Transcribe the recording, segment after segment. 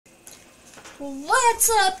What's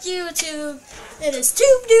up, YouTube? It is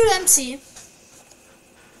Tube Dude MC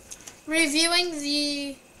reviewing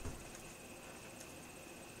the...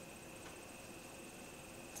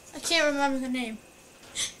 I can't remember the name.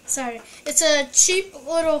 Sorry. It's a cheap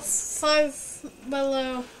little 5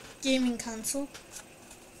 below gaming console.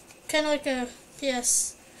 Kind of like a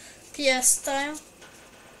PS style.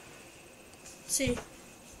 See,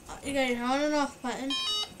 you got your on and off button.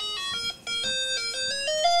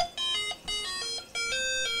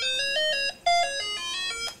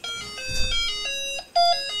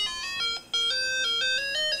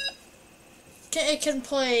 It can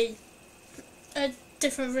play a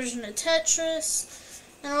different version of Tetris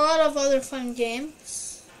and a lot of other fun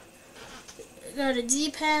games. It got a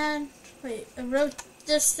D-pad. Wait,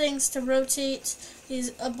 this thing's to rotate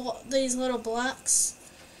these little blocks.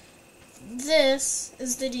 This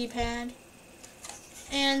is the D-pad,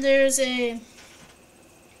 and there's a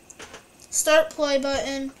start play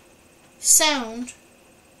button, sound,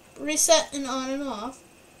 reset and on and off.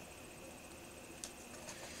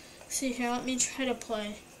 See here, let me try to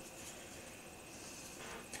play.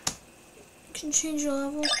 You can change your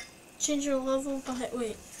level by,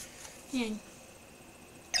 wait, hang.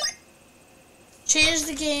 Change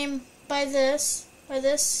the game by this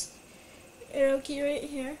arrow key right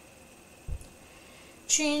here.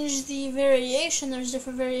 Change the variation, there's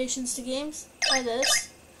different variations to games, by this.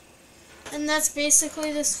 And that's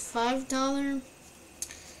basically this $5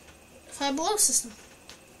 Five Below system.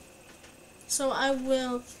 So I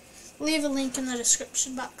will leave a link in the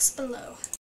description box below.